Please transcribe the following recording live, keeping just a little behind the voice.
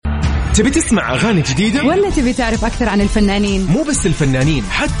تبي تسمع أغاني جديدة ولا تبي تعرف أكثر عن الفنانين؟ مو بس الفنانين،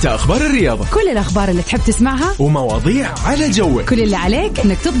 حتى أخبار الرياضة، كل الأخبار اللي تحب تسمعها ومواضيع على جوك. كل اللي عليك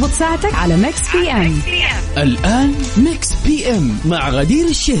إنك تضبط ساعتك على ميكس بي ام. الآن ميكس بي ام مع غدير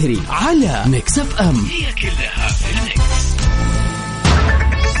الشهري على ميكس اف ام. هي كلها في الميكس.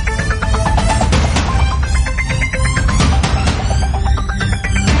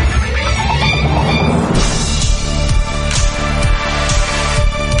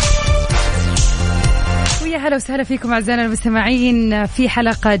 هلا وسهلا فيكم أعزائنا المستمعين في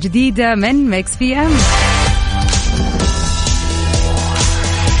حلقة جديدة من ميكس بي ام.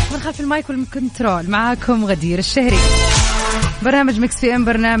 من خلف المايك والكنترول معاكم غدير الشهري. برنامج ميكس بي ام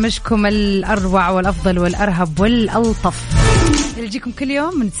برنامجكم الأروع والأفضل والأرهب والألطف اللي يجيكم كل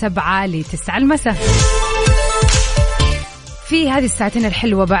يوم من 7 ل 9 المساء. في هذه الساعتين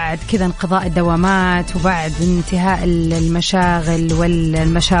الحلوة بعد كذا انقضاء الدوامات وبعد انتهاء المشاغل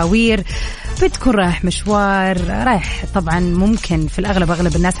والمشاوير، بتكون رايح مشوار، رايح طبعا ممكن في الأغلب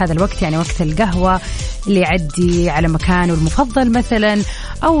أغلب الناس هذا الوقت يعني وقت القهوة اللي يعدي على مكانه المفضل مثلا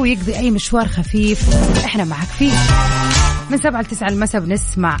أو يقضي أي مشوار خفيف. إحنا معك فيه من 7 ل 9 المساء،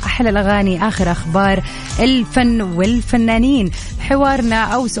 بنسمع أحلى الأغاني، آخر أخبار الفن والفنانين. حوارنا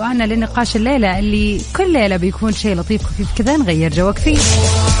أو سؤالنا للنقاش الليلة اللي كل ليلة بيكون شيء لطيف خفيف كذا نغير جوك فيه.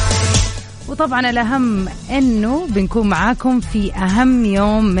 وطبعا الأهم أنه بنكون معاكم في أهم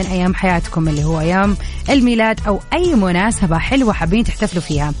يوم من أيام حياتكم اللي هو أيام الميلاد أو أي مناسبة حلوة حابين تحتفلوا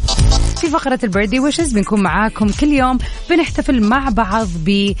فيها. في فقرة البيرثدي ويشز بنكون معاكم كل يوم، بنحتفل مع بعض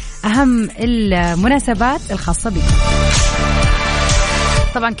بأهم المناسبات الخاصة بكم.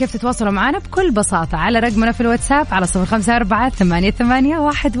 طبعا كيف تتواصلوا معنا؟ بكل بساطة على رقمنا في الواتساب على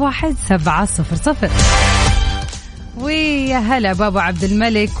 0548811700. ويا هلا بابو عبد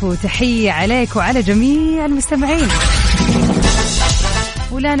الملك، وتحية عليك وعلى جميع المستمعين.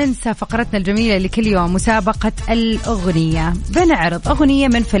 ولا ننسى فقرتنا الجميلة اللي كل يوم مسابقة الأغنية، بنعرض أغنية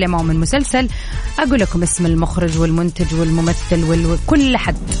من فيلم أو من مسلسل، أقول لكم اسم المخرج والمنتج والممثل وكل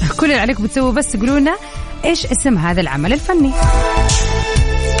حد، كل اللي عليكم بتسووا بس تقولوا لنا إيش اسم هذا العمل الفني.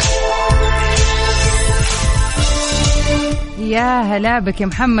 يا هلا بك يا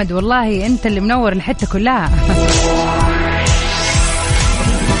محمد، والله أنت اللي منور الحتة كلها.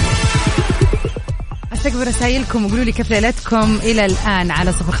 استقبل رسائلكم وقولوا لي كيف ليلتكم إلى الآن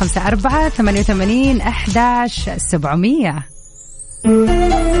على 0548811700.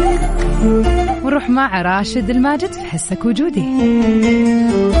 ونروح مع راشد الماجد في حسك وجودي.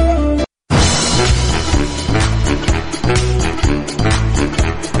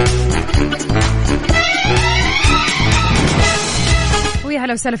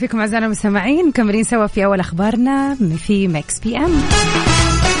 أهلا وسهلا فيكم أعزائنا المستمعين، مكملين سوا في أول أخبارنا في ميكس بي أم.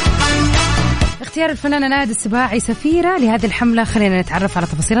 اختيار الفنانة نادية السباعي سفيرة لهذه الحملة، خلينا نتعرف على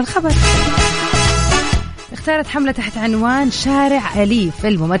تفاصيل الخبر. اختارت حملة تحت عنوان شارع أليف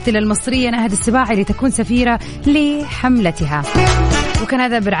الممثلة المصرية نادية السباعي لتكون سفيرة لحملتها، وكان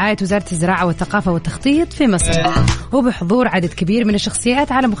هذا برعاية وزارة الزراعة والثقافة والتخطيط في مصر، وبحضور عدد كبير من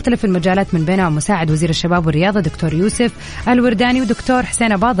الشخصيات على مختلف المجالات، من بينها مساعد وزير الشباب والرياضة دكتور يوسف الورداني، ودكتور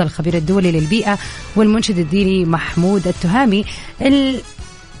حسين باضل الخبير الدولي للبيئة، والمنشد الديني محمود التهامي.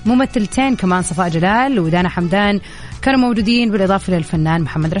 الممثلتين كمان صفاء جلال ودانا حمدان كانوا موجودين، بالإضافة للفنان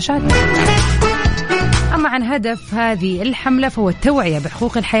محمد رشاد. أما عن هدف هذه الحملة فهو التوعية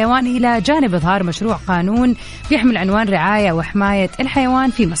بحقوق الحيوان إلى جانب إظهار مشروع قانون بيحمل عنوان رعاية وحماية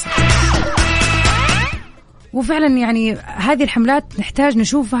الحيوان في مصر. وفعلا يعني هذه الحملات نحتاج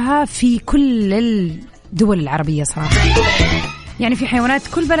نشوفها في كل الدول العربية صراحة. يعني في حيوانات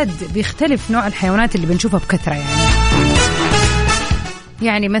كل بلد بيختلف نوع الحيوانات اللي بنشوفها بكثرة،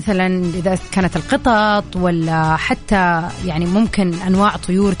 يعني مثلا إذا كانت القطط ولا حتى يعني ممكن أنواع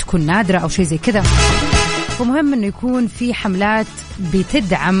طيور تكون نادرة أو شيء زي كذا. ومهم أنه يكون في حملات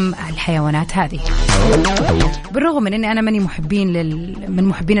بتدعم الحيوانات هذه. بالرغم من أني أنا ماني من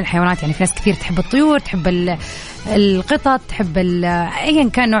محبين الحيوانات، يعني في ناس كثير تحب الطيور، تحب القطط، تحب أيا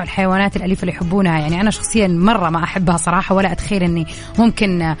كان نوع الحيوانات الأليفة اللي يحبونها. يعني أنا شخصيا مرة ما أحبها صراحة، ولا أتخيل أني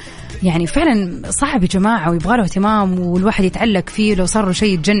ممكن، يعني فعلا صعب يا جماعة ويبغى له اهتمام والواحد يتعلق فيه، لو صار له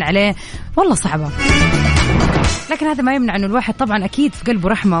شيء يتجن عليه والله صعبة. لكن هذا ما يمنع أنه الواحد طبعا أكيد في قلبه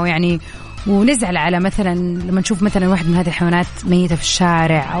رحمة، ويعني ونزعل على مثلا لما نشوف مثلا واحد من هذه الحيوانات ميتة في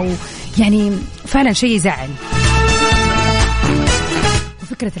الشارع، أو يعني فعلا شيء يزعل.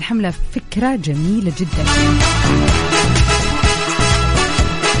 وفكرة الحملة فكرة جميلة جدا.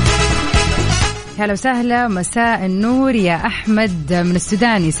 هلا وسهلا، مساء النور يا أحمد من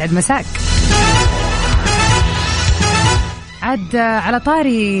السودان، يسعد مساك. عاد على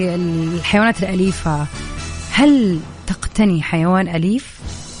طاري الحيوانات الأليفة، هل تقتني حيوان أليف؟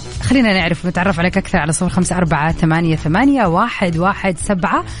 خلينا نعرف نتعرف عليك أكثر على 0548811700.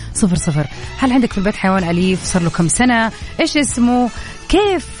 هل عندك في البيت حيوان أليف؟ صار له كم سنة؟ إيش اسمه؟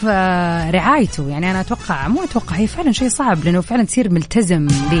 كيف رعايته؟ يعني أنا أتوقع هي فعلا شيء صعب لأنه فعلا تصير ملتزم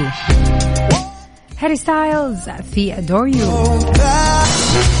به. هاري ستايلز في Adore You.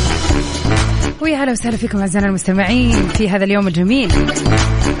 ويا هلا وسهلا فيكم أعزائنا المستمعين في هذا اليوم الجميل،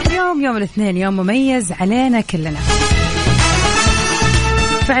 يوم الاثنين، يوم مميز علينا كلنا.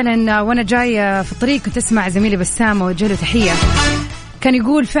 فعلا وانا جاية في الطريق كنت اسمع زميلي بسام ووجه له تحية، كان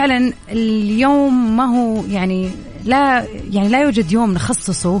يقول فعلا اليوم ما هو لا يوجد يوم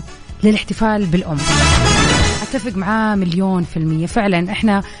نخصصه للاحتفال بالأم. أتفق معاه 1,000,000%. فعلا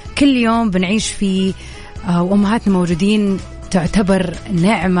احنا كل يوم بنعيش فيه وأمهاتنا موجودين، تعتبر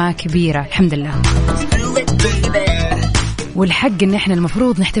نعمة كبيرة الحمد لله، والحق ان احنا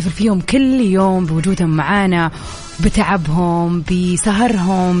المفروض نحتفل فيهم كل يوم بوجودهم معانا، بتعبهم،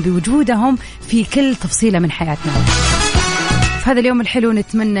 بسهرهم، بوجودهم في كل تفصيلة من حياتنا. في هذا اليوم الحلو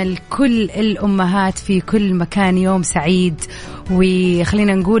نتمنى لكل الأمهات في كل مكان يوم سعيد،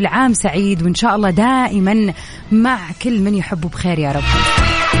 وخلينا نقول عام سعيد، وإن شاء الله دائما مع كل من يحبه بخير يا رب.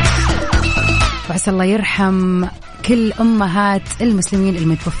 وعسى الله يرحم كل أمهات المسلمين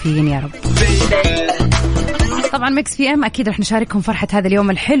المتوفيين يا رب. طبعا ميكس بي ام أكيد رح نشاركهم فرحة هذا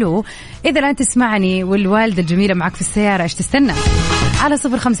اليوم الحلو. إذا الآن تسمعني والوالدة الجميلة معك في السيارة، إيش تستنى؟ على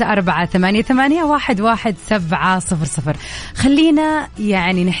 0548811700. خلينا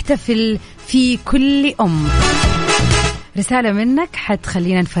نحتفل في كل أم. رسالة منك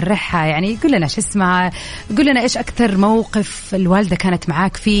حتخلينا نفرحها، قل لنا شو اسمها، قل لنا إيش أكثر موقف الوالدة كانت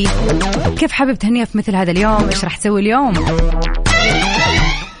معاك فيه، كيف حابب تهنيها في مثل هذا اليوم، إيش رح تسوي اليوم.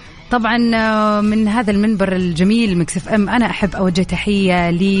 طبعا من هذا المنبر الجميل ميكس اف ام أنا أحب أوجه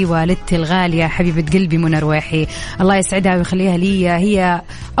تحية لوالدتي الغالية حبيبة قلبي منى رواحي، الله يسعدها ويخليها لي. هي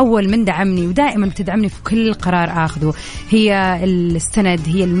أول من دعمني ودائما بتدعمني في كل قرار آخذه، هي السند،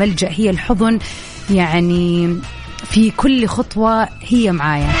 هي الملجأ، هي الحضن، في كل خطوة هي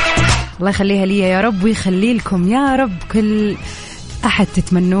معايا. الله يخليها لي يا رب، ويخلي لكم يا رب كل أحد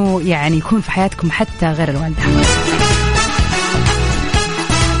تتمنوه يكون في حياتكم حتى غير الوالدة،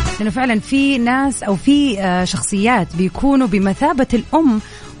 لأنه فعلا في ناس أو في شخصيات بيكونوا بمثابة الأم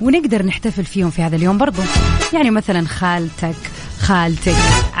ونقدر نحتفل فيهم في هذا اليوم برضو. مثلا خالتك،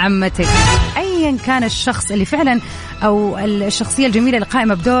 عمتك، أيا كان الشخص اللي فعلا أو الشخصية الجميلة اللي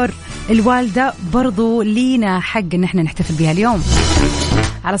قائمة بدور الوالدة، برضو لينا حق إن احنا نحتفل بها اليوم.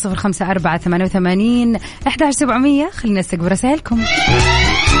 على 0548811700 خلينا نستقبل رسائلكم.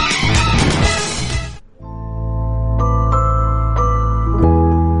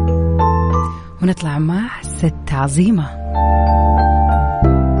 ونطلع مع ست عظيمة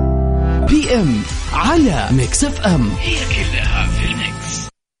بي ام على ميكس اف ام، هي كلها في الميكس.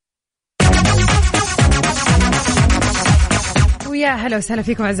 ويا هلا وسهلا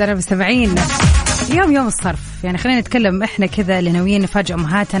فيكم أعزائنا المستمعين. يوم الصرف، خلينا نتكلم احنا كذا اللي ناويين نفاجئ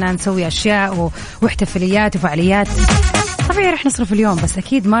أمهاتنا، نسوي أشياء واحتفاليات وفعاليات. طبيعي رح نصرف اليوم، بس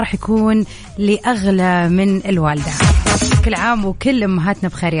أكيد ما رح يكون لأغلى من الوالدة. كل عام وكل أمهاتنا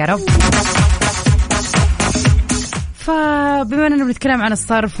بخير يا رب. فبما أننا بنتكلم عن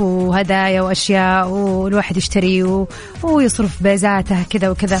الصرف وهدايا وأشياء والواحد يشتري ويصرف بيزاته كذا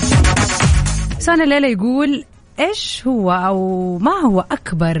وكذا، سؤال الليلة يقول إيش هو أو ما هو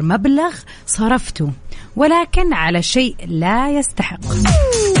أكبر مبلغ صرفته ولكن على شيء لا يستحق؟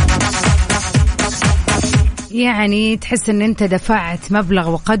 تحس أن أنت دفعت مبلغ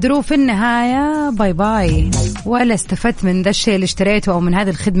وقدره في النهاية باي باي، ولا استفدت من ذا الشيء اللي اشتريته أو من هذه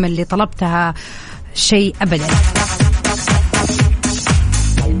الخدمة اللي طلبتها شيء أبدا.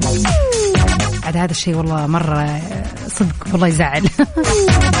 بعد هذا الشيء والله مرة صدق والله يزعل.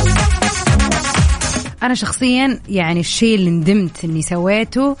 أنا شخصيا الشيء اللي ندمت أني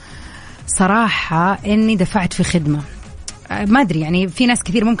سويته صراحة أني دفعت في خدمة، ما أدري في ناس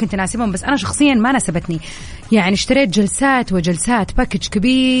كثير ممكن تناسبهم، بس أنا شخصيا ما ناسبتني. اشتريت جلسات وجلسات، باكج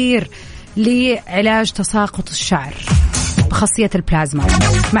كبير لعلاج تساقط الشعر بخاصية البلازما،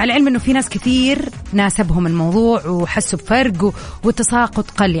 مع العلم أنه في ناس كثير ناسبهم الموضوع وحسوا بفرق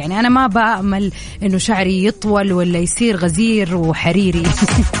والتساقط قل. أنا ما بأمل أنه شعري يطول ولا يصير غزير وحريري.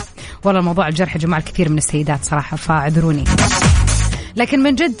 والله الموضوع الجرح يا جماعة كثير من السيدات صراحة، فاعذروني. لكن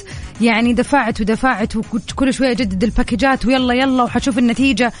من جد دفعت وكل شوية أجدد الباكجات ويلا وحشوف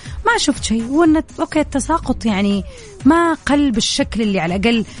النتيجة. ما شفت شيء، أوكي التساقط ما قل بالشكل اللي على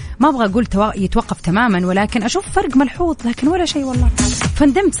الأقل ما أبغى أقول يتوقف تماما، ولكن أشوف فرق ملحوظ، لكن ولا شيء والله.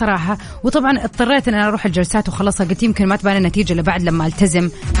 فندمت صراحة، وطبعا اضطريت أن أنا أروح الجلسات وخلصها. قلت يمكن ما تبان النتيجة إلا بعد لما ألتزم.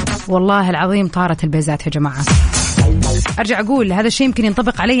 والله العظيم طارت البيزات يا جماعة. أرجع أقول هذا الشيء يمكن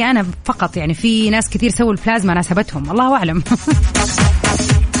ينطبق علي أنا فقط، يعني في ناس كثير سووا البلازما ناسبتهم، الله أعلم.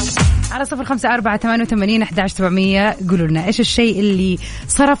 على 0548811700 قولوا لنا إيش الشيء اللي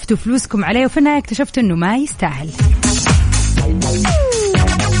صرفتوا فلوسكم عليه وفي النهاية اكتشفتوا إنه ما يستاهل.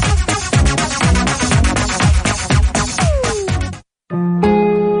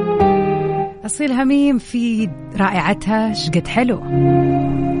 أصيل هميم في رائعتها شقد حلو.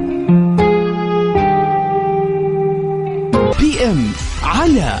 بي ام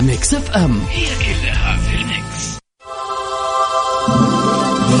على ميكس اف ام، هي كلها في الميكس.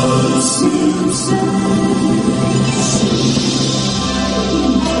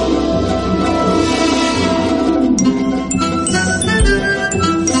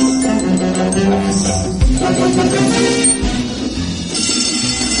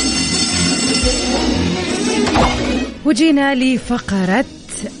 وجينا لفقرة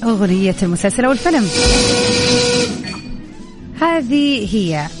أغنية المسلسل أو الفيلم. هذه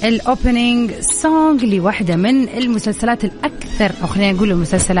هي الأوبنينج سونج لواحدة من المسلسلات الأكثر، أو خلينا نقول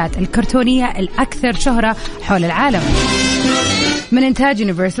المسلسلات الكرتونية الأكثر شهرة حول العالم، من إنتاج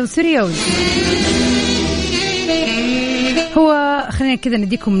يونيفرسال ستوديوز. هو خلينا كذا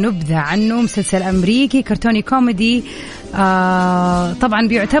نديكم نبذة عنه. مسلسل أمريكي كرتوني كوميدي، طبعا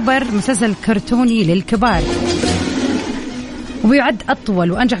بيعتبر مسلسل كرتوني للكبار، وبيعد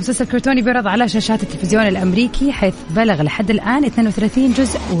أطول وأنجح مسلسل كرتوني بيعرض على شاشات التلفزيون الأمريكي، حيث بلغ لحد الآن 32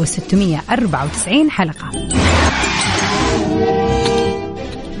 جزء و694 حلقة.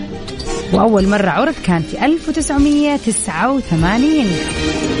 وأول مرة عرض كان في 1989.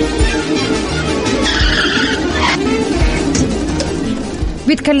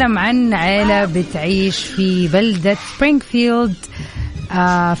 بيتكلم عن عائلة بتعيش في بلدة سبرينغفيلد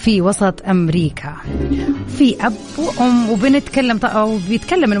في وسط أمريكا، في أب وأم، وبنتكلم أو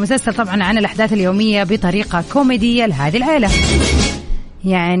بيتكلم المسلسل طبعا عن الأحداث اليومية بطريقة كوميدية لهذه العائلة.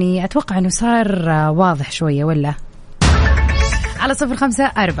 يعني أتوقع أنه صار واضح شوية ولا؟ على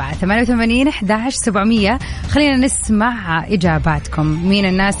 0548811700 خلينا نسمع إجاباتكم. مين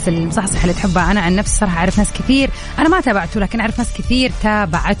الناس المصحصح اللي تحبها؟ أنا عن نفسي صراحة أعرف ناس كثير، أنا ما تابعته لكن أعرف ناس كثير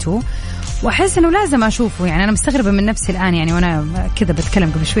تابعته وأحس أنه لازم أشوفه. يعني أنا مستغربة من نفسي الآن، يعني وأنا كذا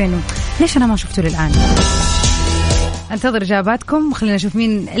بتكلم قبل شوي إنه ليش أنا ما شفته للآن. انتظر إجاباتكم وخلينا نشوف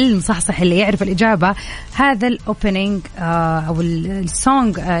مين المصحصح اللي يعرف الإجابة. هذا الأوبنينج أو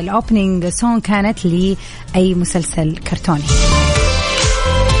السونج، الأوبنينج سونج كانت لأي مسلسل كرتوني.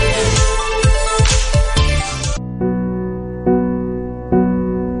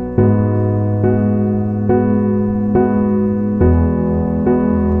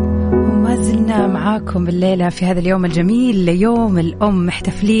 معاكم بالليلة في هذا اليوم الجميل، يوم الأم،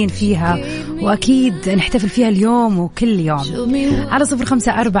 محتفلين فيها وأكيد نحتفل فيها اليوم وكل يوم. على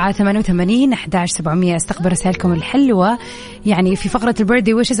 0548811700 استقبل رسائلكم الحلوة. يعني في فقرة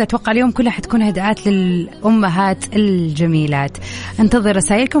البيرثدي ويشز أتوقع اليوم كلها حتكون هدايات للأمهات الجميلات. انتظر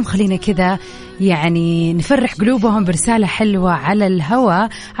رسائلكم، خلينا كذا يعني نفرح قلوبهم برسالة حلوة على الهواء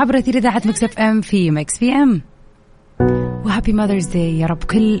عبر إذاعة ميكس اف ام في ميكس بي ام. وهابي ماذرز داي، يا رب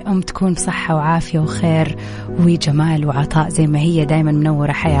كل أم تكون بصحة وعافية وخير وجمال وعطاء زي ما هي دايما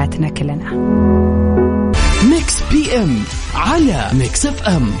منورة حياتنا كلنا. ميكس بي ام على ميكس اف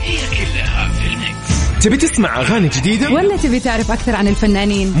ام، هي كلها في الميكس. تبي تسمع أغاني جديدة؟ ولا تبي تعرف أكثر عن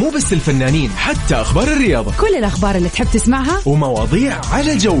الفنانين؟ مو بس الفنانين، حتى أخبار الرياضة، كل الأخبار اللي تحب تسمعها ومواضيع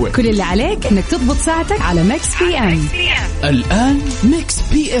على جوك. كل اللي عليك إنك تضبط ساعتك على ميكس بي ام. الآن ميكس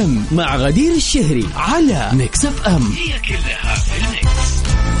بي ام مع غدير الشهري على ميكس اف ام، هي كلها في الميكس.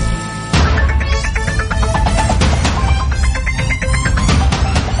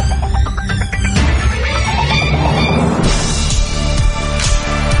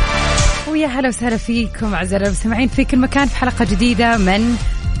 ويا هلا وسهلا فيكم أعزائي المستمعين في كل مكان في حلقة جديدة من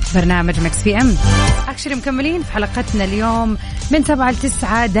برنامج ميكس بي ام. أكشلي مكملين في حلقتنا اليوم من 7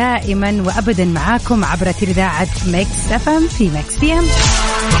 ل9 دائما وأبدا معاكم عبر إذاعة ميكس اف ام في ميكس بي ام.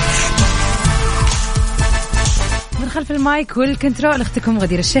 من خلف المايك والكنترول اختكم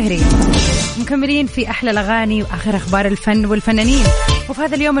غدير الشهري. مكملين في أحلى الأغاني وآخر أخبار الفن والفنانين، وفي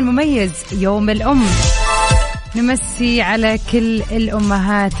هذا اليوم المميز يوم الأم نمسي على كل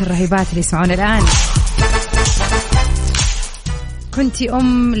الأمهات الرهيبات اللي يسمعون الآن. كنتي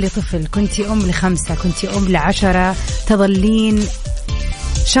أم لطفل، كنتي أم ل5، كنتي أم ل10، تظلين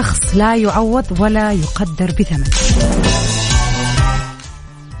شخص لا يعوض ولا يقدر بثمن.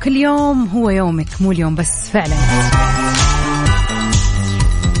 كل يوم هو يومك، مو اليوم بس فعلا.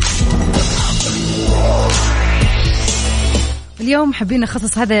 اليوم حابين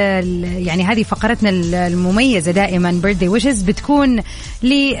نخصص هذا يعني هذه فقرتنا المميزة دائما birthday wishes، بتكون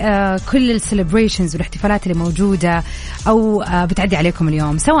لكل السليبريشنز والاحتفالات اللي موجودة أو بتعدي عليكم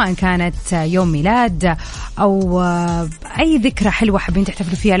اليوم، سواء كانت يوم ميلاد أو أي ذكرى حلوة حابين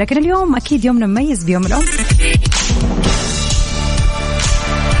تحتفلوا فيها. لكن اليوم أكيد يومنا مميز بيوم الأم.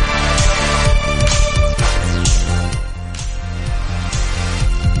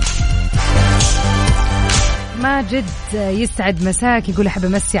 ماجد يسعد مساك، يقول أحب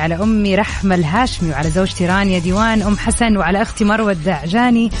أمسي على أمي رحمة الهاشمي وعلى زوجتي رانيا ديوان أم حسن وعلى أختي مروة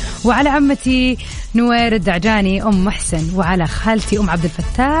الدعجاني وعلى عمتي نوير الدعجاني أم محسن وعلى خالتي أم عبد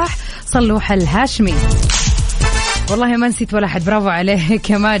الفتاح صلوح الهاشمي. والله ما نسيت ولا أحد، برافو عليك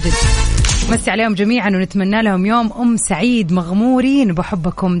يا ماجد. مسي عليهم جميعا ونتمنى لهم يوم أم سعيد مغمورين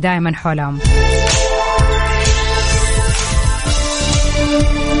وبحبكم دائما حولهم.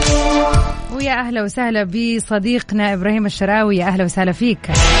 ويا أهلا وسهلا بصديقنا إبراهيم الشراوي، يا أهلا وسهلا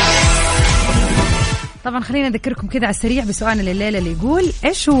فيك. طبعا خلينا نذكركم كده على السريع بسؤالنا الليلة اللي يقول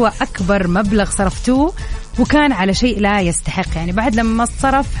إيش هو أكبر مبلغ صرفتوه وكان على شيء لا يستحق، يعني بعد لما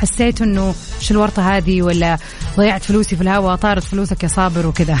صرف حسيت إنه شو الورطة هذه، ولا ضيعت فلوسي في الهواء، طارت فلوسك يا صابر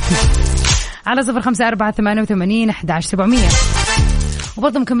وكذا. على 0548811700.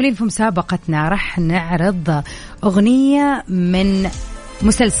 وبرضه مكملين في مسابقتنا، رح نعرض أغنية من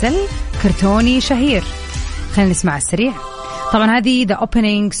مسلسل كرتوني شهير. خلينا نسمع السريع. طبعا هذه The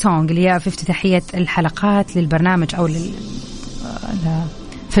Opening Song اللي هي في افتتاحية الحلقات للبرنامج أو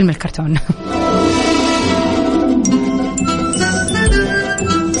لفيلم الكرتون.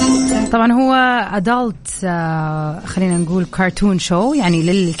 طبعا هو adult خلينا نقول كرتون شو، يعني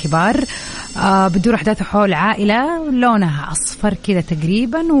للكبار. بتدور أحداثه حول عائلة لونها أصفر كذا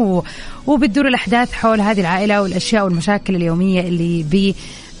تقريبا، وبتدور الأحداث حول هذه العائلة والأشياء والمشاكل اليومية اللي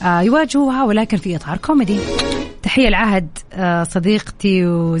يواجهوها، ولكن في إطار كوميدي. تحية العهد صديقتي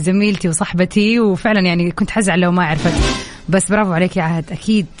وزميلتي وصحبتي، وفعلا يعني كنت حزعل لو ما عرفت، بس برافو عليك يا عهد،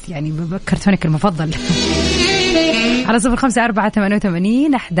 أكيد يعني كرتونك المفضل. على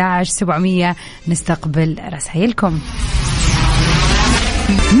 0548811700 نستقبل رسائلكم.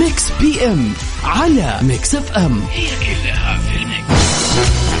 ميكس بي ام على ميكس اف ام، هي كلها في الميكس.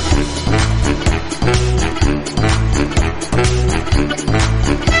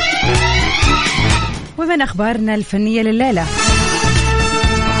 ومن أخبارنا الفنية لليلة،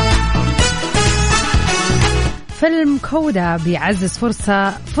 فيلم كودا بيعزز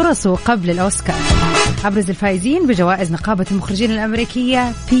فرصه قبل الأوسكار. أبرز الفائزين بجوائز نقابة المخرجين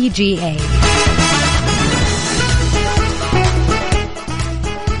الأمريكية PGA.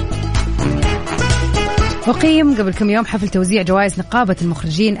 أقيم قبل كم يوم حفل توزيع جوائز نقابة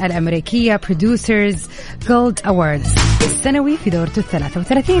المخرجين الأمريكية Producers Guild Awards السنوي في دورته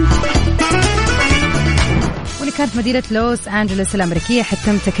 33، واللي كانت مدينة لوس أنجلوس الأمريكية،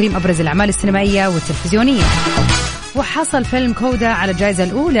 حتم تكريم أبرز الأعمال السينمائية والتلفزيونية. وحصل فيلم كودا على الجائزة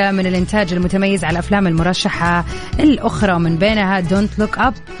الأولى من الإنتاج المتميز على الأفلام المرشحة الأخرى، من بينها Don't Look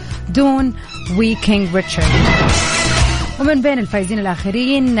Up, Dune وكينج ريتشارد. ومن بين الفائزين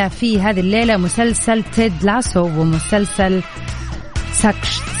الآخرين في هذه الليلة مسلسل تيد لاسو ومسلسل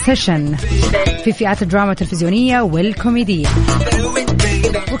سكسيشن في فئات الدراما التلفزيونية والكوميدية.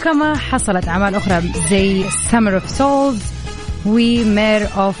 وكما حصلت أعمال أخرى زي Summer of Souls ومير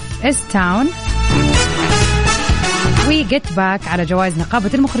of Easttown وجيت باك على جوائز نقابة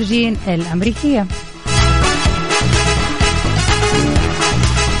المخرجين الأمريكية.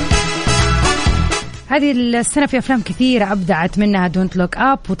 هذه السنة في أفلام كثيرة أبدعت، منها Don't Look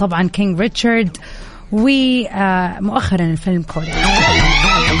Up وطبعا كينج ريتشارد ومؤخرا الفيلم كودا.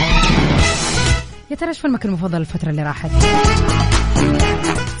 يا ترى ايش فيلمك المفضل الفترة اللي راحت؟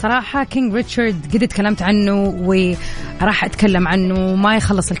 صراحة كينج ريتشارد قد تكلمت عنه وراح أتكلم عنه، ما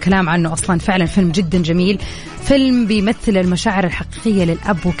يخلص الكلام عنه أصلا. فعلا فيلم جدا جميل، فيلم بيمثل المشاعر الحقيقية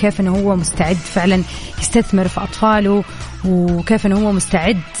للأب، وكيف أنه هو مستعد فعلا يستثمر في أطفاله، وكيف أنه هو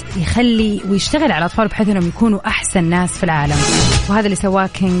مستعد يخلي ويشتغل على أطفاله بحيث أنهم يكونوا أحسن ناس في العالم. وهذا اللي سواه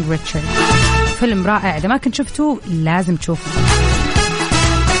كينج ريتشارد. فيلم رائع، إذا ما كنت شفته لازم تشوفه.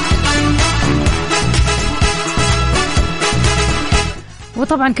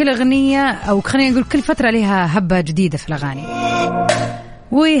 وطبعا كل أغنية أو خلينا نقول كل فترة لها هبة جديدة في الأغاني،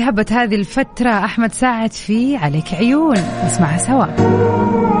 وهبة هذه الفترة أحمد ساعد في عليك عيون، نسمعها سوا.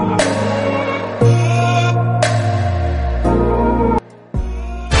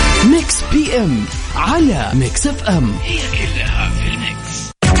 ميكس بي ام على ميكس اف ام، هي كلها في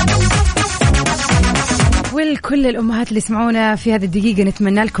الميكس. ولكل الأمهات اللي يسمعونا في هذه الدقيقة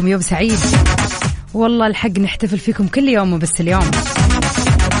نتمنى لكم يوم سعيد، والله الحق نحتفل فيكم كل يوم وبس اليوم.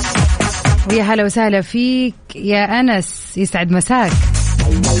 ويا هلا وسهلا فيك يا أنس، يسعد مساك.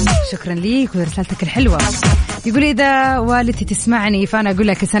 شكرا ليك ورسالتك الحلوة. يقول إذا والدتي تسمعني فأنا أقول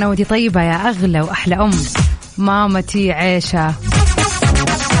لك سنة وأنتي طيبة يا أغلى وأحلى أم، مامتي عيشة،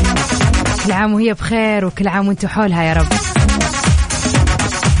 كل عام وهي بخير وكل عام وانتو حولها يا رب.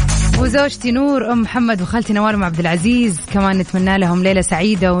 وزوجتي نور أم محمد وخالتي نوار مع عبد العزيز كمان نتمنى لهم ليلة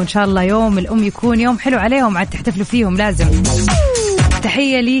سعيدة، وإن شاء الله يوم الأم يكون يوم حلو عليهم عاد تحتفلوا فيهم لازم.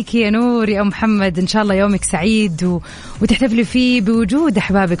 تحية ليك يا نور يا أم محمد، إن شاء الله يومك سعيد وتحتفلي فيه بوجود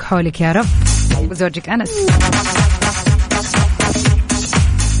أحبابك حولك يا رب، وزوجك أنس.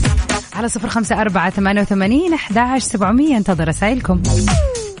 على 0548811700 انتظر رسائلكم.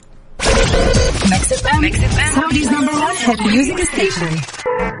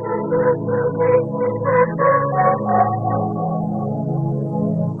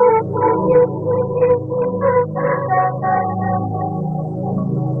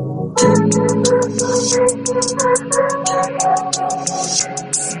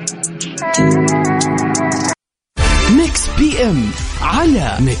 ميكس بي ام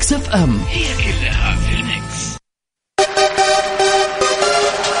على ميكس اف ام، هي كلها في الميكس.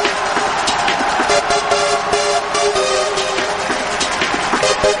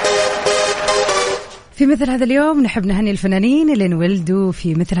 في مثل هذا اليوم نحب نهني الفنانين اللي انولدوا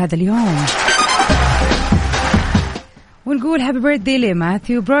في مثل هذا اليوم، ونقول هابي بيرثدي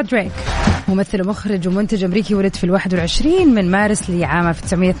لماثيو برودريك، ممثل ومخرج ومنتج أمريكي، ولد في 21 من مارس لعام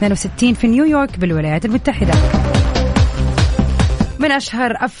 1962 في نيويورك بالولايات المتحدة. من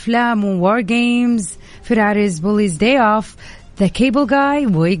أشهر أفلام وار جيمز فيراريز بوليز داي أوف، ذا كيبل جاي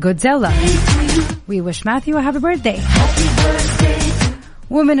وجودزيلا. We wish Matthew a happy birthday.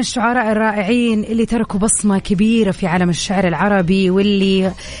 ومن الشعراء الرائعين اللي تركوا بصمة كبيرة في عالم الشعر العربي،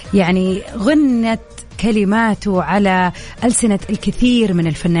 واللي يعني غنت كلماته على ألسنة الكثير من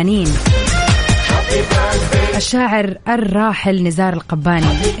الفنانين، الشاعر الراحل نزار القباني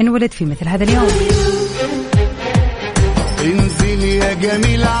انولد في مثل هذا اليوم. انزل يا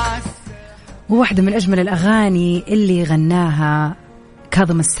جميل. وواحدة من أجمل الأغاني اللي غناها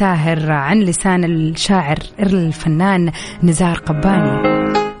كاظم الساهر عن لسان الشاعر الفنان نزار قباني،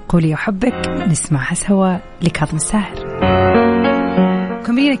 قولي أحبك، نسمعها سوا لكاظم الساهر.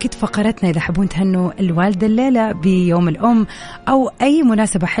 كملين أكيد فقرتنا إذا حبون تهنوا الوالدة الليلة بيوم الأم أو أي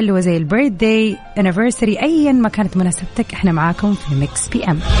مناسبة حلوة زي البيرث داي انيفرساري، أيا ما كانت مناسبتك إحنا معاكم في ميكس بي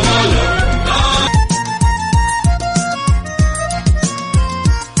أم.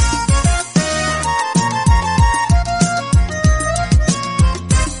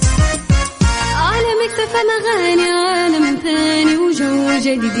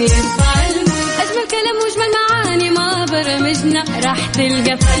 جديد أجمل كلام وأجمل معاني ما برمجنا راح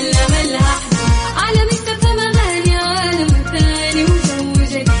تلقى فلة ملها على مكتب مغاني عالم ثاني وجو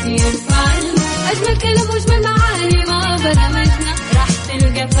جديد يرفع أجمل كلام وأجمل معاني ما برمجنا راح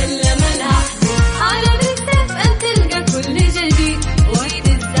تلقى فلة ملها على مكتب أن تلقى كل جديد ويد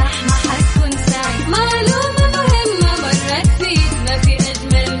الزحمة حتكون سعيد. معلومة مهمة مرة تفيد ما في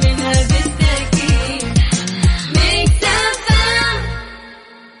أجمل منها بالتأكيد.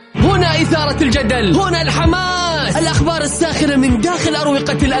 هنا إثارة الجدل، هنا الحماس، الأخبار الساخنة من داخل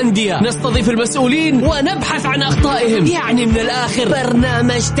أروقة الأندية، نستضيف المسؤولين ونبحث عن أخطائهم، يعني من الآخر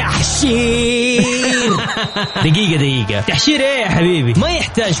برنامج تحشير. دقيقة تحشير ايه يا حبيبي؟ ما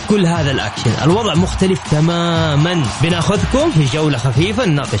يحتاج كل هذا الأكشن، الوضع مختلف تماما. بناخذكم في جولة خفيفة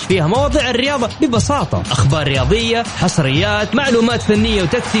نناقش فيها مواضيع الرياضة ببساطة، أخبار رياضية، حصريات، معلومات فنية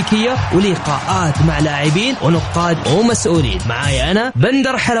وتكتيكية، ولقاءات مع لاعبين ونقاد ومسؤولين. معايا أنا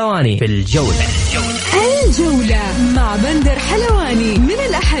بندر حلواني في الجولة الجولة مع بندر حلواني من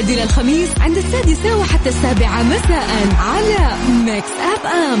الأحد إلى الخميس عند 6:00 وحتى 7:00 مساء على ميكس أف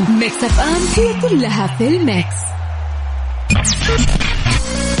أم. ميكس أف أم هي كلها في الميكس.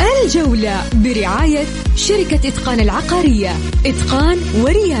 الجولة برعاية شركة إتقان العقارية، إتقان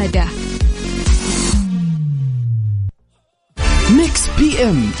وريادة. ميكس بي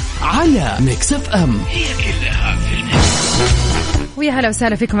ام على ميكس اف ام، هي كلها في الميكس. ويا هلا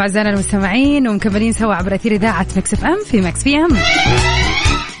وسهلا فيكم أعزائنا المستمعين، ومكملين سوا عبر أثير إذاعة ميكس اف ام في ميكس بي ام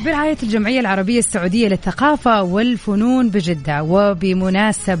برعاية الجمعية العربية السعودية للثقافة والفنون بجدة.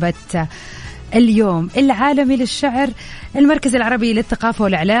 وبمناسبة اليوم العالمي للشعر، المركز العربي للثقافة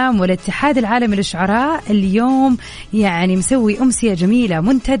والإعلام والاتحاد العالمي للشعراء اليوم يعني مسوي أمسية جميلة،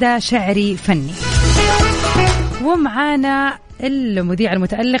 منتدى شعري فني. ومعانا المذيع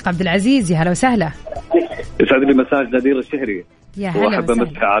المتألق عبد العزيز، يا هلا وسهلا. يسعد لي مساء غدير الشهري، يا هلا وأحب وسهلا.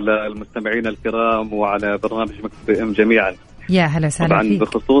 أمسي على المستمعين الكرام وعلى برنامج مكس بي ام جميعا. يا هلا وسهلا طبعا فيك.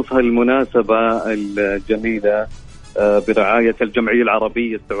 بخصوص هالمناسبة الجميلة برعاية الجمعية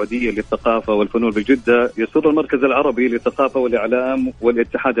العربية السعودية للثقافة والفنون بجدة، يسر المركز العربي للثقافة والإعلام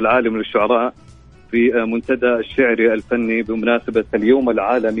والاتحاد العالمي للشعراء في منتدى الشعري الفني بمناسبة اليوم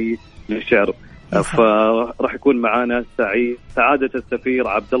العالمي للشعر. فراح يكون معنا سعادة السفير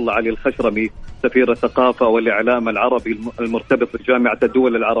عبد الله علي الخشرمي، سفير الثقافة والإعلام العربي المرتبط بجامعة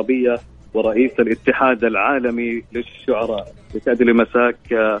الدول العربية ورئيس الاتحاد العالمي للشعراء. يسعد لي مساك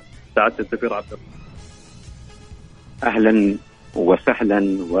سعادة السفير عبد الله. أهلا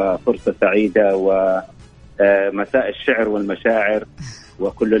وسهلا وفرصة سعيدة ومساء الشعر والمشاعر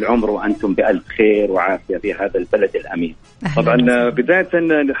وكل العمر وأنتم بألف خير وعافية في هذا البلد الأمين. طبعا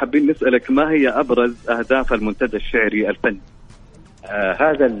بداية حابين نسألك ما هي أبرز أهداف المنتدى الشعري الفني؟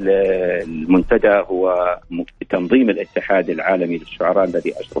 هذا المنتدى هو تنظيم الاتحاد العالمي للشعراء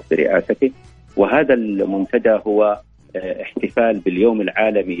الذي أشرف برئاسته، وهذا المنتدى هو احتفال باليوم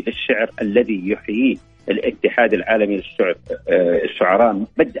العالمي للشعر الذي يحييه الاتحاد العالمي للشعراء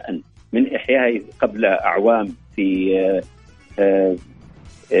بدءا من إحيائه قبل أعوام في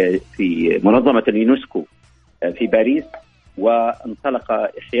منظمة اليونسكو في باريس، وانطلق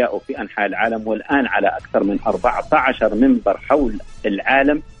إحياؤه في أنحاء العالم، والآن على أكثر من 14 منبر حول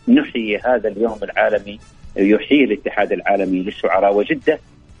العالم نحيي هذا اليوم العالمي، يحيي الاتحاد العالمي للشعراء. وجدة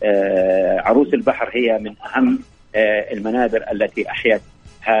عروس البحر هي من أهم المنابر التي أحيت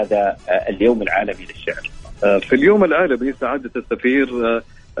هذا اليوم العالمي للشعر. في اليوم العالمي سعادة السفير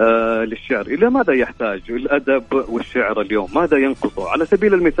للشعر، إلى ماذا يحتاج الأدب والشعر اليوم؟ ماذا ينقصه؟ على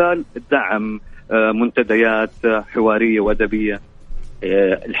سبيل المثال دعم منتديات حوارية وأدبية.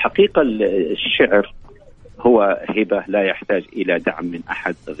 الحقيقة الشعر هو هبة لا يحتاج إلى دعم من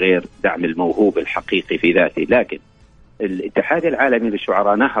أحد غير دعم الموهوب الحقيقي في ذاته، لكن الاتحاد العالمي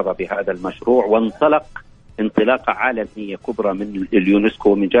للشعراء نهض بهذا المشروع وانطلق انطلاقة عالمية كبرى من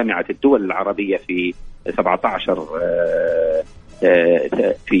اليونسكو ومن جامعة الدول العربية في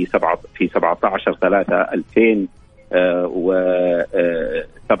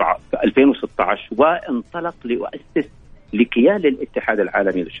 17/3/2016 وانطلق ليؤسس لكيان الاتحاد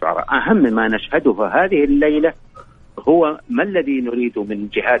العالمي للشعراء. أهم ما نشهده هذه الليلة هو ما الذي نريده من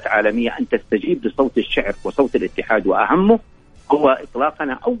جهات عالمية أن تستجيب لصوت الشعر وصوت الاتحاد، وأهمه هو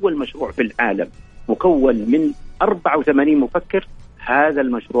إطلاقنا أول مشروع في العالم مكون من 84 مفكر. هذا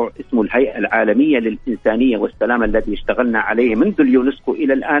المشروع اسمه الهيئة العالمية للإنسانية والسلام الذي اشتغلنا عليه منذ اليونسكو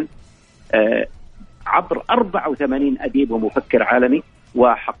إلى الآن عبر 84 أديب ومفكر عالمي،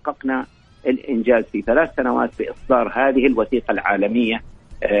 وحققنا الإنجاز في 3 سنوات بإصدار هذه الوثيقة العالمية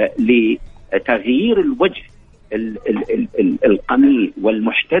لتغيير الوجه القميء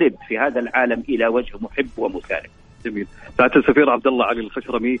والمحترب في هذا العالم إلى وجه محب ومسالم. جميل. سعادة السفير عبد الله علي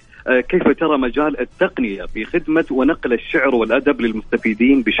الخشرمي، كيف ترى مجال التقنية في خدمة ونقل الشعر والأدب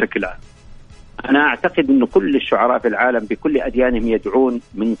للمستفيدين بشكل عام؟ أنا أعتقد أن كل الشعراء في العالم بكل أديانهم يدعون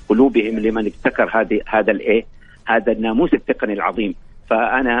من قلوبهم لمن ابتكر هذا الناموس التقني العظيم.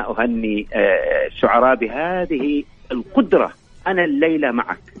 فأنا أهني الشعراء بهذه القدرة. أنا الليلة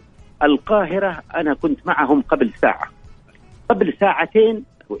معك القاهرة، أنا كنت معهم قبل ساعتين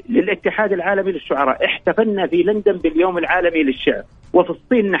للاتحاد العالمي للشعراء. احتفلنا في لندن باليوم العالمي للشعر، وفي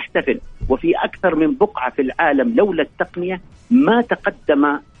الصين نحتفل، وفي أكثر من بقعة في العالم. لولا التقنية ما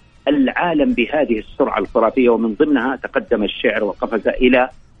تقدم العالم بهذه السرعة الخرافية، ومن ضمنها تقدم الشعر وقفز إلى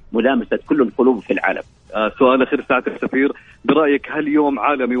ملامسة كل القلوب في العالم. سؤال أخير سعادة السفير، برأيك هل يوم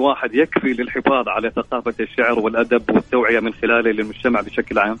عالمي واحد يكفي للحفاظ على ثقافة الشعر والأدب والتوعية من خلاله للمجتمع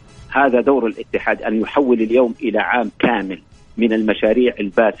بشكل عام؟ هذا دور الاتحاد، أن يحول اليوم إلى عام كامل من المشاريع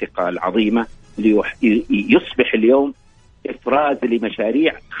الباسقة العظيمة ليصبح اليوم إفراز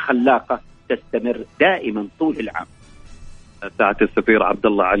لمشاريع خلاقة تستمر دائما طول العام. سعادة السفير عبد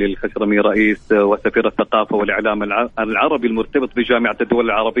الله علي الخشرمي، رئيس وسفير الثقافة والإعلام العربي المرتبط بجامعة الدول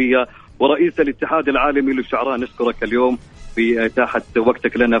العربية ورئيس الاتحاد العالمي للشعراء، نشكرك اليوم بإتاحة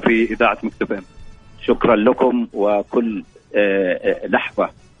وقتك لنا في إذاعة مكس اف ام. شكرا لكم، وكل لحظة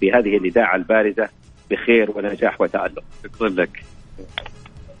في هذه الإذاعة البارزة بخير ونجاح وتألق. شكرا لك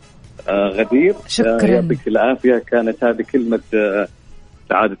غدير، شكرا، يعطيك العافية. كانت هذه كلمة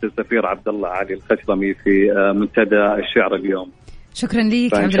سعادة السفير عبد الله علي الخشرمي في منتدى الشعر اليوم. شكرا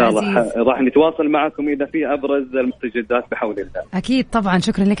لك عبد العزيز، راح نتواصل معكم إذا في أبرز المستجدات بحول الله. أكيد طبعا.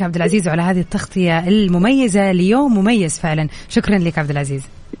 شكرا لك عبد العزيز وعلى هذه التغطية المميزة ليوم مميز فعلا. شكرا لك عبد العزيز،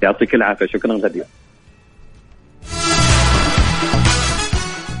 يعطيك العافية. شكرا غدير.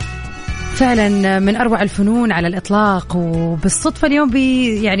 فعلا من أروع الفنون على الإطلاق، وبالصدفة اليوم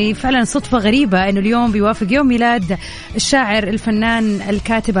يعني فعلا صدفة غريبة أنه اليوم بيوافق يوم ميلاد الشاعر الفنان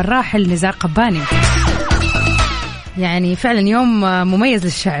الكاتب الراحل نزار قباني. يعني فعلا يوم مميز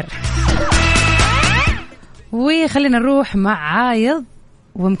للشعر. وخلينا نروح مع عايض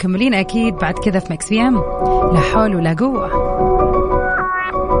ومكملين أكيد بعد كذا في مكس بي ام. لا حول ولا قوة.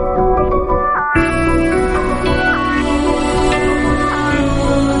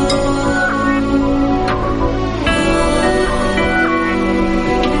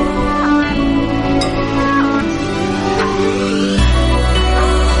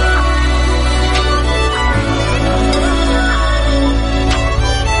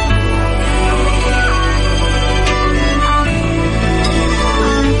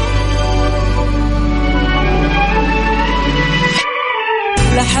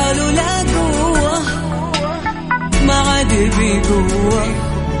 لا حول ولا قوة ما عاد بقوة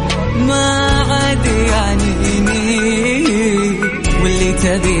ما عاد يعنيني واللي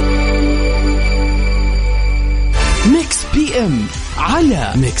تبي. ميكس بي ام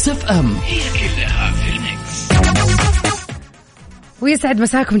على ميكس اف ام، هي كلها في الميكس. ويسعد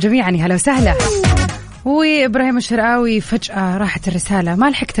مساكم جميعا، هلا وسهلا. وإبراهيم الشرقاوي فجأة راحت الرسالة، ما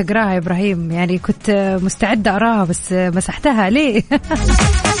لحقت أقراها يا إبراهيم، يعني كنت مستعدة أقراها بس مسحتها ليه؟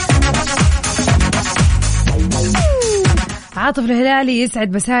 عاطف الهلالي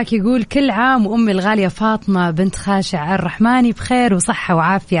يسعد مساك، يقول كل عام وأمي الغالية فاطمة بنت خاشع الرحماني بخير وصحة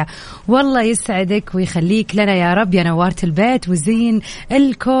وعافية، والله يسعدك ويخليك لنا يا رب يا نوارت البيت وزين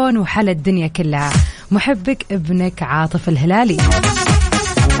الكون وحل الدنيا كلها، محبك ابنك عاطف الهلالي.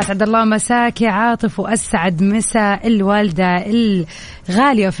 أسعد الله مساك يا عاطف، وأسعد مساء الوالدة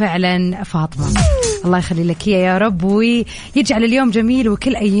الغالية فعلا فاطمة، الله يخلي لك يا رب ويجعل اليوم جميل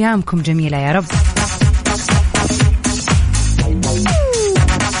وكل أيامكم جميلة يا رب.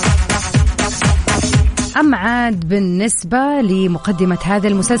 أما عاد بالنسبة لمقدمة هذا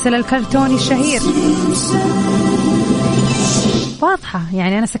المسلسل الكرتوني الشهير، واضحة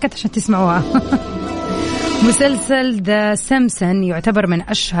يعني أنا سكت عشان تسمعوها. مسلسل ذا سيمبسون يعتبر من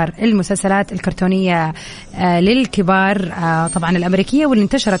أشهر المسلسلات الكرتونية للكبار طبعا الأمريكية، واللي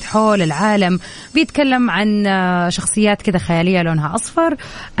انتشرت حول العالم. بيتكلم عن شخصيات كذا خيالية لونها أصفر.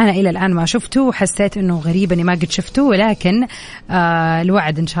 أنا إلى الآن ما شفته وحسيت أنه غريب أني ما قد شفته، ولكن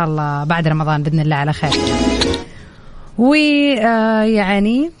الوعد إن شاء الله بعد رمضان بإذن الله على خير.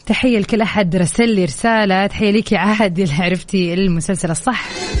 ويعني تحية لكل أحد رسل لي رسالة، تحية لك يا عهد اللي عرفتي المسلسل الصح،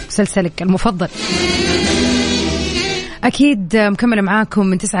 مسلسلك المفضل. أكيد مكملة معاكم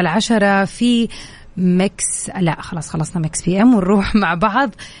من 9 ل10 في ميكس، لا خلاص خلصنا ميكس بي ام، ونروح مع بعض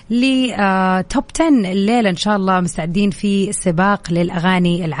لتوب 10 الليلة إن شاء الله. مستعدين في سباق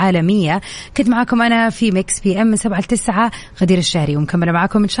للأغاني العالمية. كنت معاكم أنا في ميكس بي ام من 7 ل9 غدير الشهري، ومكملة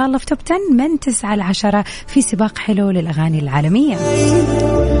معاكم إن شاء الله في توب 10 من 9 ل10 في سباق حلو للأغاني العالمية.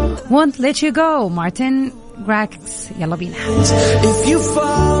 Won't let you go مارتن جراكس، يلا بينا. If you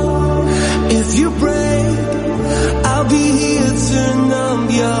fall, if you break, I'll be here to numb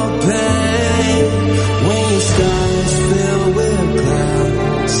your pain.